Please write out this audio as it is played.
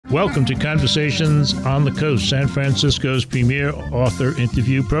Welcome to Conversations on the Coast, San Francisco's premier author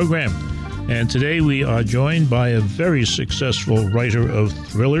interview program. And today we are joined by a very successful writer of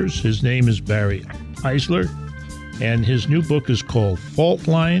thrillers. His name is Barry Eisler, and his new book is called Fault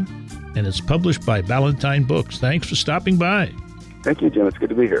Line, and it's published by Ballantine Books. Thanks for stopping by. Thank you, Jim. It's good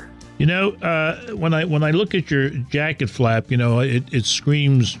to be here. You know, when I look at your jacket flap, you know, it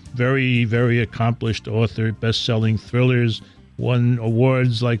screams very, very accomplished author, best-selling thrillers, won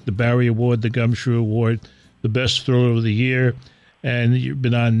awards like the Barry Award, the Gumshoe Award, the best thriller of the year, and you've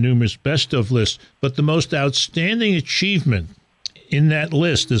been on numerous best-of lists. But the most outstanding achievement in that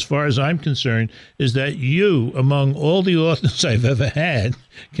list, as far as I'm concerned, is that you, among all the authors I've ever had,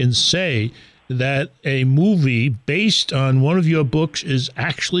 can say that a movie based on one of your books is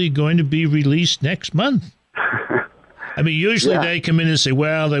actually going to be released next month. I mean, usually they come in and say,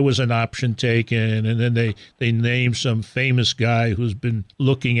 well, there was an option taken, and then they name some famous guy who's been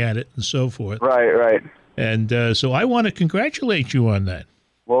looking at it and so forth. Right. And so I want to congratulate you on that.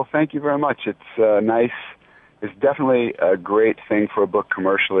 Well, thank you very much. It's nice. It's definitely a great thing for a book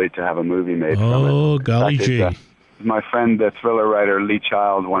commercially to have a movie made from it. Oh, golly gee. My friend, the thriller writer Lee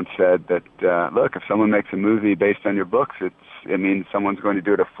Child, once said that, look, if someone makes a movie based on your books, it means someone's going to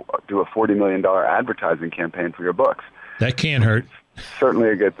do a $40 million advertising campaign for your books. That can't hurt. Certainly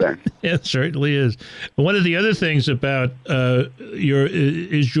a good thing. It certainly is. One of the other things about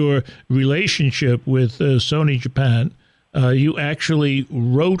your relationship with Sony Japan. You actually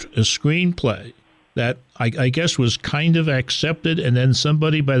wrote a screenplay that I guess was kind of accepted, and then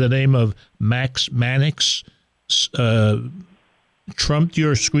somebody by the name of Max Mannix trumped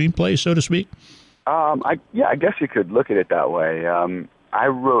your screenplay, so to speak? I guess you could look at it that way.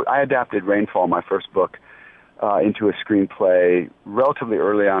 I adapted Rainfall, my first book, into a screenplay relatively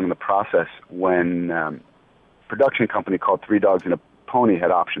early on in the process when a production company called Three Dogs and a Pony had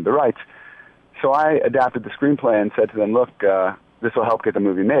optioned the rights. So I adapted the screenplay and said to them, look, this will help get the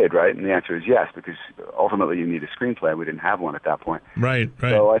movie made, right? And the answer is yes, because ultimately you need a screenplay. We didn't have one at that point. Right.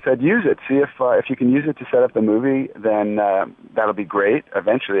 So I said, use it. See if you can use it to set up the movie, then that'll be great.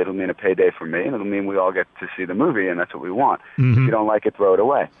 Eventually it'll mean a payday for me, and it'll mean we all get to see the movie, and that's what we want. Mm-hmm. If you don't like it, throw it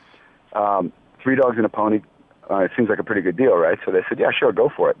away. Three Dogs and a Pony, it seems like a pretty good deal, right? So they said, yeah, sure, go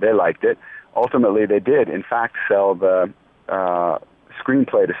for it. They liked it. Ultimately, they did, in fact, sell the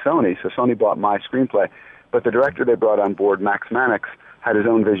screenplay to Sony, so Sony bought my screenplay. But the director they brought on board, Max Mannix, had his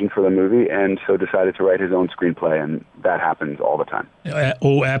own vision for the movie and so decided to write his own screenplay, and that happens all the time.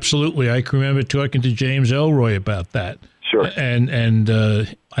 Oh, absolutely. I can remember talking to James Elroy about that. Sure. And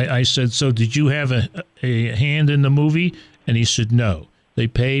I said, so did you have a hand in the movie? And he said, no. They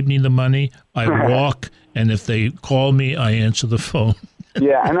paid me the money. I walk, and if they call me, I answer the phone.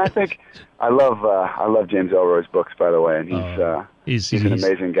 Yeah, and I think I love James Elroy's books, by the way, and he's an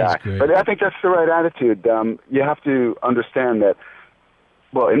amazing guy. But I think that's the right attitude. You have to understand that,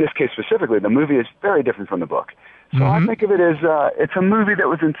 well, in this case specifically, the movie is very different from the book. So I think of it as it's a movie that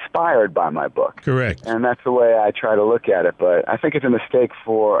was inspired by my book. Correct. And that's the way I try to look at it. But I think it's a mistake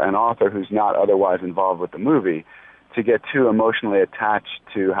for an author who's not otherwise involved with the movie to get too emotionally attached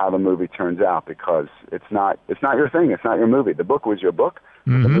to how the movie turns out, because it's not your thing. It's not your movie. The book was your book.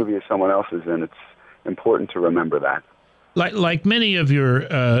 But the movie is someone else's, and it's important to remember that. Like many of your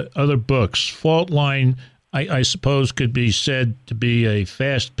other books, Fault Line, I suppose, could be said to be a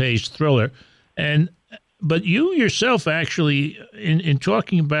fast-paced thriller, but you yourself actually, in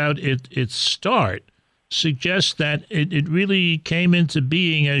talking about its start, suggest that it really came into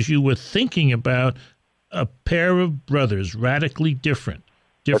being as you were thinking about a pair of brothers, radically different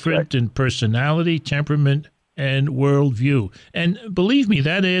in personality, temperament, and worldview. And believe me,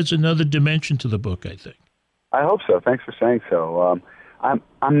 that adds another dimension to the book, I think. I hope so. Thanks for saying so. I'm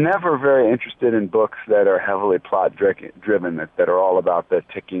never very interested in books that are heavily plot-driven, that are all about the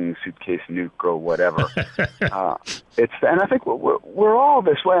ticking suitcase nuke or whatever. And I think we're all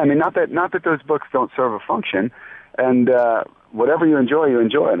this way. I mean, not that those books don't serve a function, and whatever you enjoy,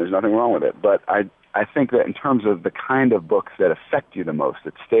 and there's nothing wrong with it. But I think that in terms of the kind of books that affect you the most,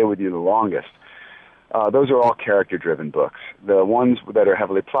 that stay with you the longest, those are all character-driven books. The ones that are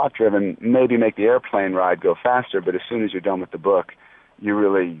heavily plot-driven maybe make the airplane ride go faster, but as soon as you're done with the book, you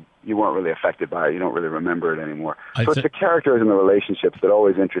weren't really affected by it. You don't really remember it anymore. So it's the characters and the relationships that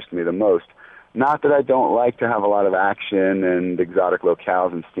always interest me the most. Not that I don't like to have a lot of action and exotic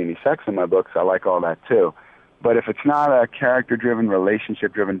locales and steamy sex in my books. I like all that too. But if it's not a character-driven,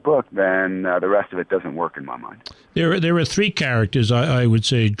 relationship-driven book, then the rest of it doesn't work in my mind. There are three characters, I would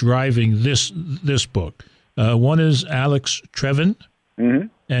say, driving this book. One is Alex Treven,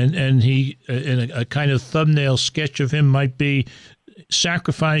 and he, in a kind of thumbnail sketch of him, might be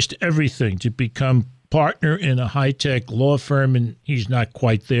sacrificed everything to become partner in a high-tech law firm, and he's not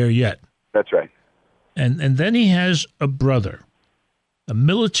quite there yet. That's right. And then he has a brother, a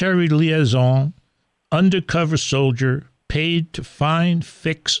military liaison, undercover soldier, paid to find,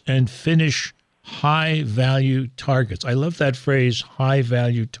 fix, and finish high-value targets. I love that phrase,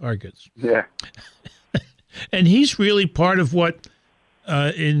 high-value targets. Yeah. And he's really part of what,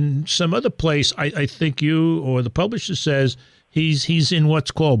 in some other place, I think you or the publisher says, he's in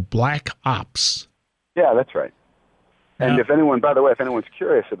what's called black ops. Yeah, that's right. And if anyone, by the way, if anyone's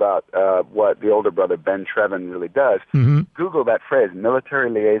curious about what the older brother, Ben Treven, really does, Google that phrase, military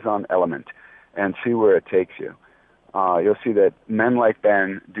liaison element, and see where it takes you. You'll see that men like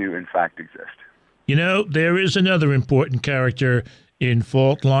Ben do, in fact, exist. You know, there is another important character in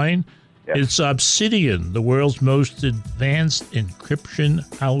Fault Line. Yes. It's Obsidian, the world's most advanced encryption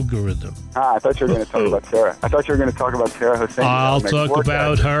algorithm. I thought you were going to talk about Sarah. I thought you were going to talk about Sarah Hosseini. I'll talk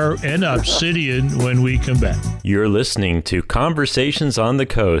about her and Obsidian when we come back. You're listening to Conversations on the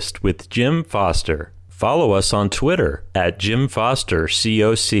Coast with Jim Foster. Follow us on Twitter at Jim Foster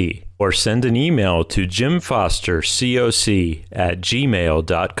COC or send an email to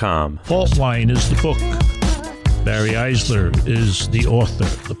jimfostercoc@gmail.com. Fault Line is the book. Barry Eisler is the author.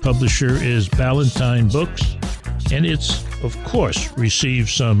 The publisher is Ballantine Books, and it's, of course, received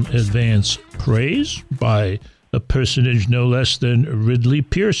some advance praise by a personage no less than Ridley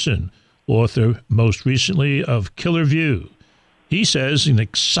Pearson, author most recently of Killer View. He says, an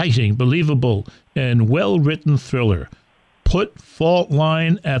exciting, believable, and well-written thriller. Put Fault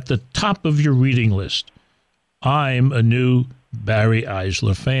Line at the top of your reading list. I'm a new Barry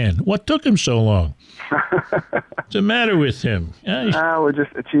Eisler fan. What took him so long? What's the matter with him? We're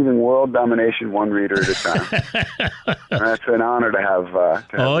just achieving world domination one reader at a time. That's an honor to have.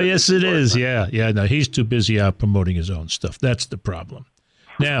 Oh, yes, it is. Yeah. No, he's too busy out promoting his own stuff. That's the problem.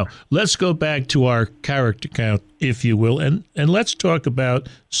 Now, let's go back to our character count, if you will, and let's talk about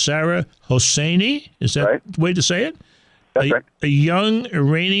Sarah Hosseini. Is that right? the way to say it? That's right. A young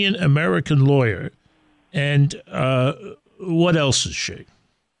Iranian-American lawyer. And what else is she?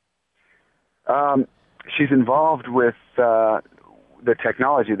 She's involved with the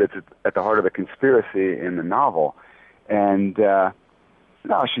technology that's at the heart of the conspiracy in the novel. And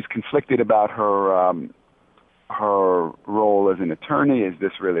she's conflicted about her role as an attorney. Is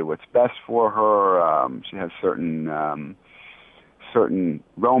this really what's best for her? She has certain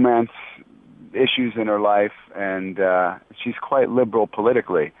romance issues in her life, and she's quite liberal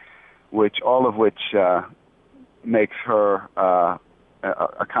politically, all of which makes her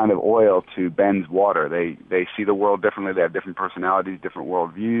a kind of oil to Ben's water. They see the world differently. They have different personalities, different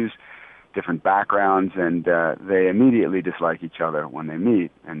worldviews, different backgrounds, and they immediately dislike each other when they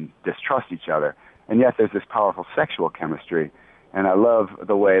meet and distrust each other. And yet there's this powerful sexual chemistry, and I love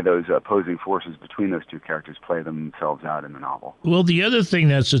the way those opposing forces between those two characters play themselves out in the novel. Well, the other thing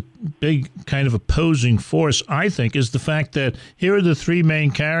that's a big kind of opposing force, I think, is the fact that here are the three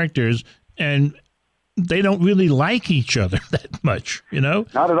main characters, and they don't really like each other that much, you know?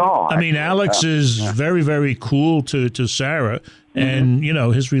 Not at all. I mean, Alex is very, very cool to Sarah, and, you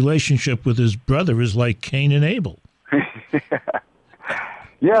know, his relationship with his brother is like Cain and Abel.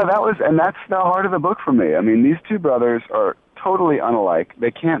 Yeah, that's the heart of the book for me. I mean, these two brothers are totally unalike. They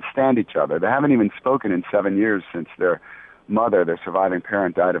can't stand each other. They haven't even spoken in 7 years since their mother, their surviving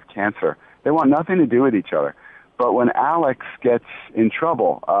parent, died of cancer. They want nothing to do with each other. But when Alex gets in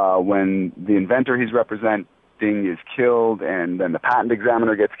trouble, when the inventor he's representing is killed, and then the patent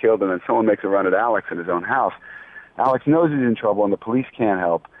examiner gets killed, and then someone makes a run at Alex in his own house, Alex knows he's in trouble, and the police can't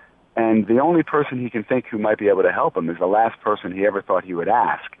help. And the only person he can think who might be able to help him is the last person he ever thought he would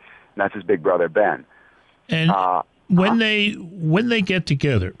ask, and that's his big brother, Ben. And when they get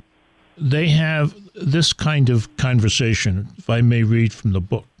together, they have this kind of conversation, if I may read from the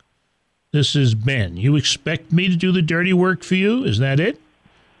book. This is Ben. You expect me to do the dirty work for you? Is that it?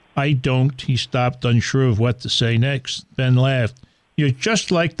 I don't. He stopped, unsure of what to say next. Ben laughed. You're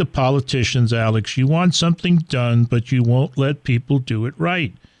just like the politicians, Alex. You want something done, but you won't let people do it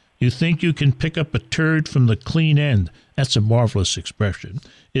right. You think you can pick up a turd from the clean end. That's a marvelous expression.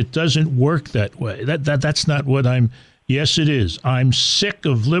 It doesn't work that way. That's not what I'm... Yes, it is. I'm sick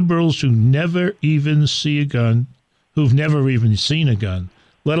of liberals who never even see a gun, who've never even seen a gun,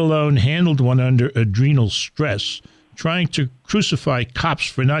 let alone handled one under adrenal stress, trying to crucify cops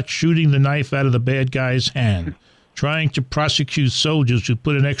for not shooting the knife out of the bad guy's hand, trying to prosecute soldiers who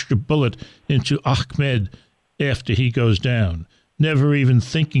put an extra bullet into Ahmed after he goes down, never even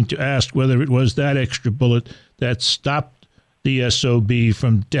thinking to ask whether it was that extra bullet that stopped the SOB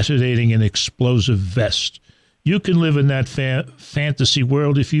from detonating an explosive vest. You can live in that fantasy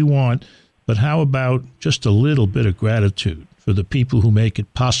world if you want, but how about just a little bit of gratitude for the people who make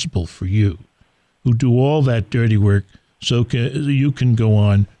it possible for you, who do all that dirty work so you can go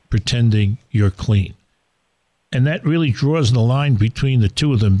on pretending you're clean? And that really draws the line between the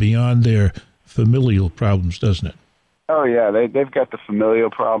two of them beyond their familial problems, doesn't it? Oh yeah, they've got the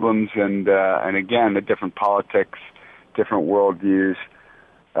familial problems, and again the different politics, different worldviews.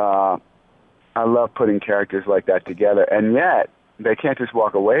 I love putting characters like that together, and yet they can't just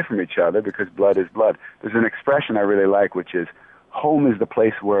walk away from each other because blood is blood. There's an expression I really like, which is, home is the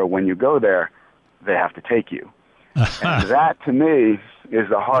place where when you go there, they have to take you. And that, to me, is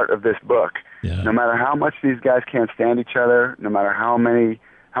the heart of this book. Yeah. No matter how much these guys can't stand each other, no matter how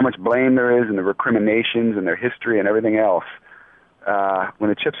much blame there is and the recriminations and their history and everything else, when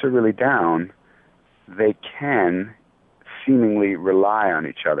the chips are really down, they can seemingly rely on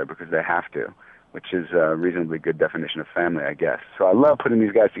each other because they have to, which is a reasonably good definition of family, I guess. So I love putting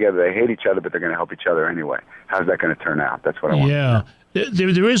these guys together. They hate each other, but they're going to help each other anyway. How's that going to turn out? That's what I want. Yeah.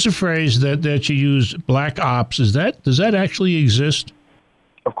 There is a phrase that you use, black ops. Does that actually exist?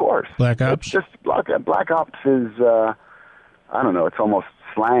 Of course. Black ops? It's just black ops is, I don't know, it's almost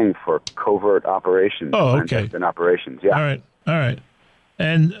slang for covert operations. Oh, okay. Clandestine operations, yeah. All right.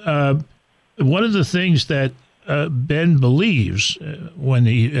 And one of the things that Ben believes when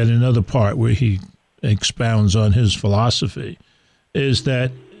he, at another part where he expounds on his philosophy, is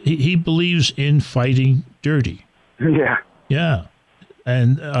that he believes in fighting dirty. Yeah. Yeah.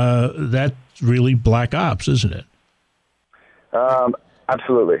 And that's really black ops, isn't it?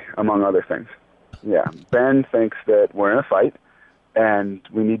 Absolutely, among other things. Yeah. Ben thinks that we're in a fight and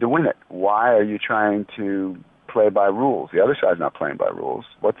we need to win it. Why are you trying to play by rules? The other side's not playing by rules.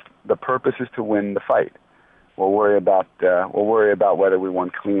 The purpose is to win the fight. We'll worry about whether we won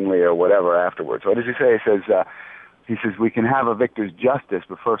cleanly or whatever afterwards. What does he say? He says we can have a victor's justice,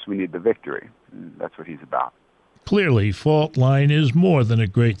 but first we need the victory. That's what he's about. Clearly, Fault Line is more than a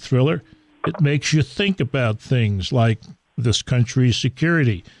great thriller. It makes you think about things like this country's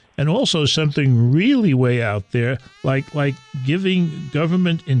security, and also something really way out there, like giving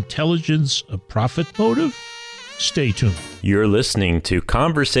government intelligence a profit motive. Stay tuned. You're listening to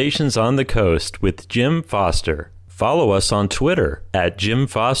Conversations on the Coast with Jim Foster. Follow us on Twitter at Jim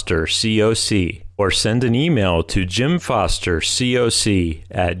Foster COC, or send an email to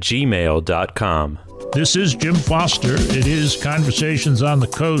jimfostercoc@gmail.com. This is Jim Foster. It is Conversations on the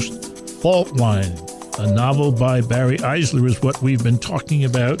Coast. Fault Line, a novel by Barry Eisler, is what we've been talking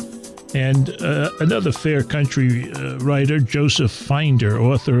about. And another Fair Country writer, Joseph Finder,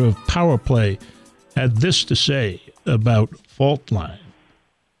 author of Power Play, had this to say about Fault Line.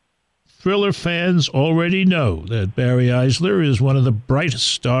 Thriller fans already know that Barry Eisler is one of the brightest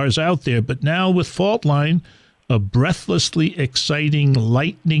stars out there, but now with Fault Line, a breathlessly exciting,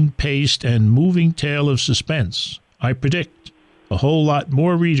 lightning-paced, and moving tale of suspense, I predict a whole lot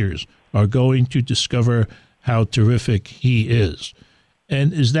more readers are going to discover how terrific he is.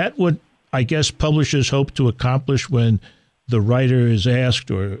 And is that what I guess publishers hope to accomplish when the writer is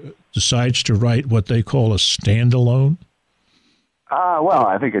asked or decides to write what they call a standalone? Well,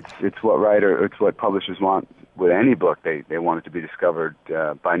 I think it's what publishers want with any book. They want it to be discovered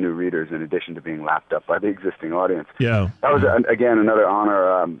by new readers in addition to being lapped up by the existing audience. Yeah. That was, again, another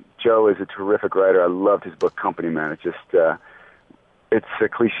honor. Joe is a terrific writer. I loved his book, Company Man. It's a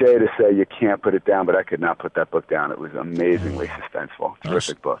cliche to say you can't put it down, but I could not put that book down. It was amazingly suspenseful.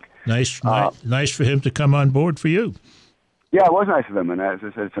 Terrific book. Nice for him to come on board for you. Yeah, it was nice of him, and as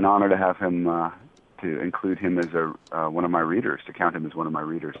I said, it's an honor to have him, to include him as one of my readers, to count him as one of my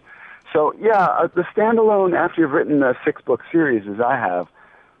readers. So, yeah, the standalone, after you've written a 6-book series, as I have,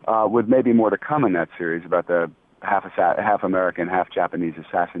 with maybe more to come in that series about the half American, half Japanese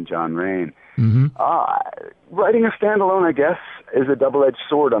assassin John Rain. Mm-hmm. Writing a standalone, I guess, is a double-edged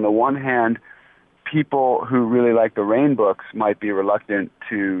sword. On the one hand, people who really like the Rain books might be reluctant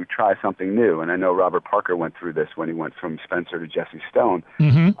to try something new, and I know Robert Parker went through this when he went from Spencer to Jesse Stone.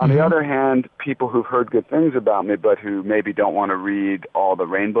 Mm-hmm. On the other hand, people who've heard good things about me, but who maybe don't want to read all the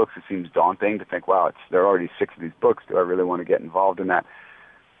Rain books, it seems daunting to think, wow, there are already 6 of these books. Do I really want to get involved in that?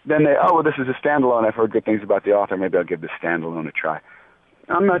 Then this is a standalone. I've heard good things about the author. Maybe I'll give this standalone a try.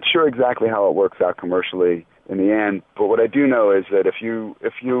 I'm not sure exactly how it works out commercially in the end, but what I do know is that if you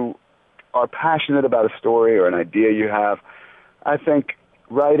are passionate about a story or an idea you have, I think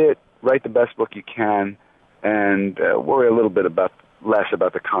write the best book you can, and worry a little bit less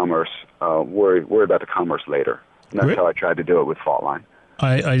about the commerce. Worry about the commerce later. And that's how I tried to do it with Fault Line.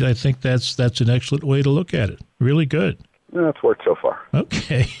 I think that's an excellent way to look at it. Really good. Yeah, it's worked so far.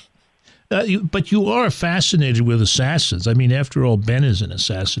 Okay. But you are fascinated with assassins. I mean, after all, Ben is an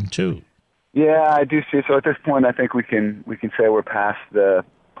assassin too. Yeah, I do see. So at this point, I think we can say we're past the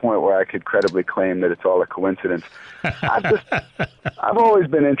point where I could credibly claim that it's all a coincidence. I've always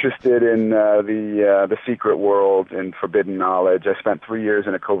been interested in the secret world and forbidden knowledge. I spent 3 years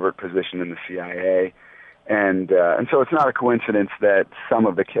in a covert position in the CIA, and so it's not a coincidence that some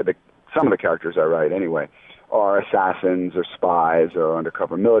of the characters I write anyway are assassins or spies or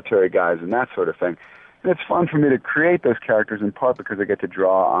undercover military guys and that sort of thing. And it's fun for me to create those characters in part because I get to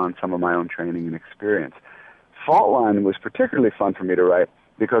draw on some of my own training and experience. Fault Line was particularly fun for me to write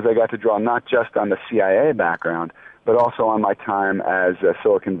because I got to draw not just on the CIA background, but also on my time as a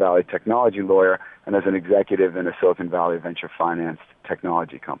Silicon Valley technology lawyer and as an executive in a Silicon Valley venture-financed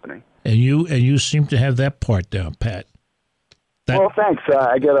technology company. And you seem to have that part down, Pat. Well, thanks.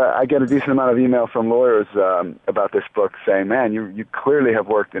 I get a decent amount of email from lawyers about this book saying, "Man, you clearly have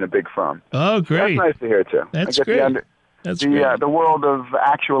worked in a big firm." Oh, great! That's nice to hear too. That's great. That's great. The world of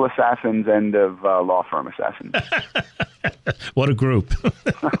actual assassins and of law firm assassins. What a group!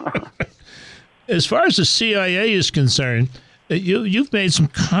 As far as the CIA is concerned, you've made some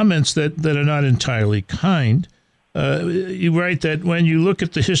comments that are not entirely kind. You write that when you look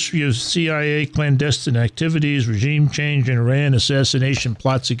at the history of CIA clandestine activities, regime change in Iran, assassination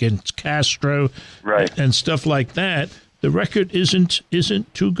plots against Castro, right, and stuff like that, the record isn't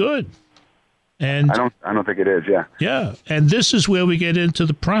too good. And I don't think it is. Yeah. Yeah, and this is where we get into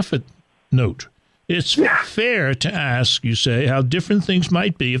the profit note. It's fair to ask, you say, how different things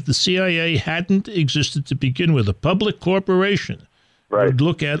might be if the CIA hadn't existed to begin with. A public corporation would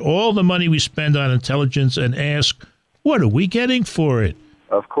look at all the money we spend on intelligence and ask, what are we getting for it?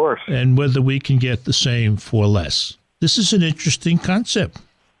 Of course. And whether we can get the same for less. This is an interesting concept.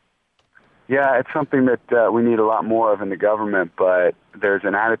 Yeah, it's something that we need a lot more of in the government, but there's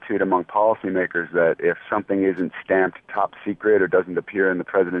an attitude among policymakers that if something isn't stamped top secret or doesn't appear in the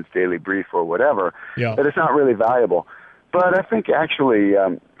president's daily brief or whatever, that it's not really valuable. But I think actually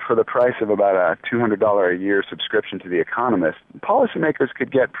for the price of about a $200 a year subscription to The Economist, policymakers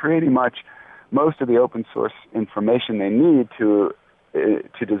could get pretty much most of the open source information they need to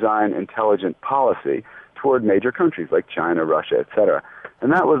design intelligent policy toward major countries like China, Russia, etc.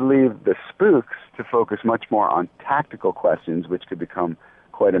 And that would leave the spooks to focus much more on tactical questions, which could become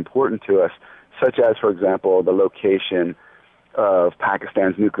quite important to us, such as, for example, the location of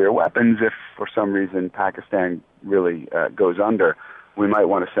Pakistan's nuclear weapons. If for some reason Pakistan really goes under, we might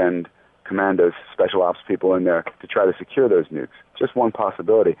want to send commandos, special ops people in there to try to secure those nukes. Just one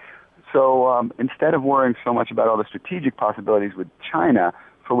possibility. So instead of worrying so much about all the strategic possibilities with China,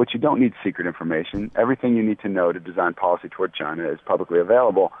 for which you don't need secret information, everything you need to know to design policy toward China is publicly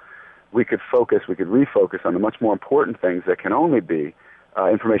available, we could refocus on the much more important things that can only be,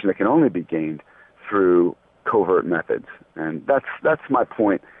 information that can only be gained through covert methods. And that's my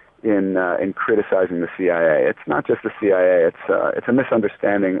point in criticizing the CIA. It's not just the CIA, it's a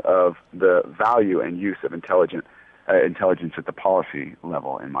misunderstanding of the value and use of intelligence at the policy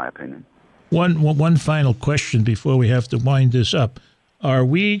level, in my opinion. One final question before we have to wind this up. Are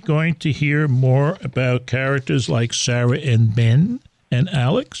we going to hear more about characters like Sarah and Ben and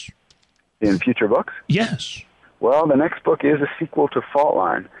Alex? In future books? Yes. Well, the next book is a sequel to Fault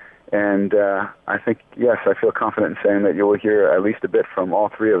Line. And I think, yes, I feel confident in saying that you will hear at least a bit from all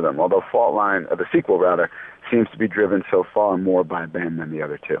three of them, although Fault Line, the sequel rather, seems to be driven so far more by Ben than the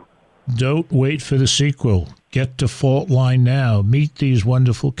other two. Don't wait for the sequel. Get to Fault Line now. Meet these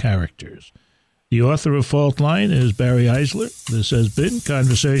wonderful characters. The author of Fault Line is Barry Eisler. This has been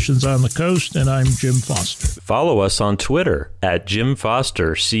Conversations on the Coast, and I'm Jim Foster. Follow us on Twitter at Jim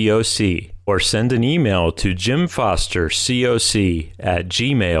Foster COC, or send an email to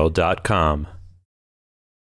jimfostercoc@gmail.com.